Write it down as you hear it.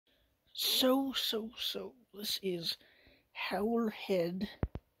So, this is Howler Head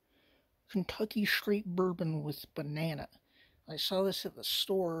Kentucky Straight Bourbon with banana. I saw this at the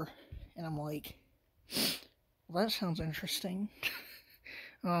store, and I'm like, well, that sounds interesting.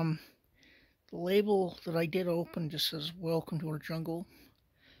 The label that I did open just says, "Welcome to our jungle."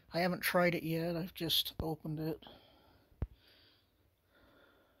 I haven't tried it yet, I've just opened it.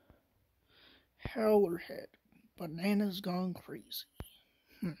 Howler Head, bananas gone crazy.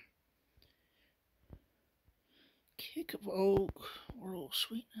 Kick of oak, world of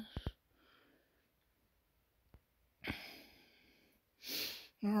sweetness.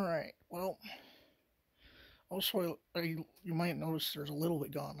 Alright, well, also, you might notice there's a little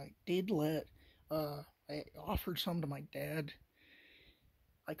bit gone. I did I offered some to my dad.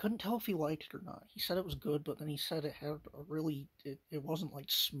 I couldn't tell if he liked it or not. He said it was good, but then he said it had it wasn't like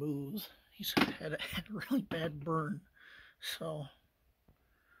smooth. He said it had a really bad burn. So,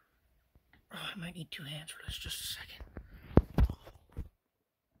 I might need two hands for this. Just a second.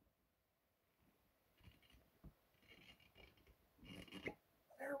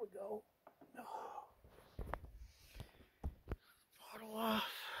 There we go. Bottle off.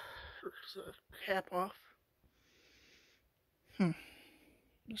 There's the cap off.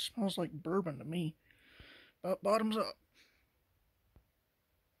 This smells like bourbon to me. But bottoms up.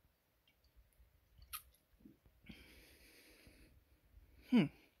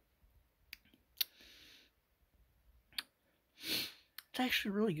 It's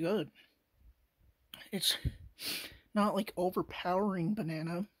actually really good. It's not like overpowering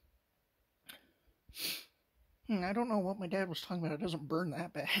banana. I don't know what my dad was talking about. It doesn't burn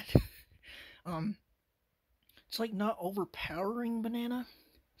that bad. It's like not overpowering banana.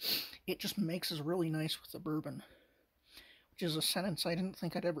 It just mixes really nice with the bourbon, which is a sentence I didn't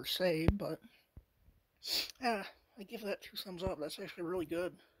think I'd ever say, but I give that 2 thumbs up. That's actually really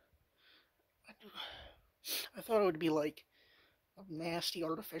good. I thought it would be like a nasty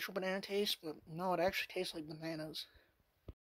artificial banana taste, but no, it actually tastes like bananas.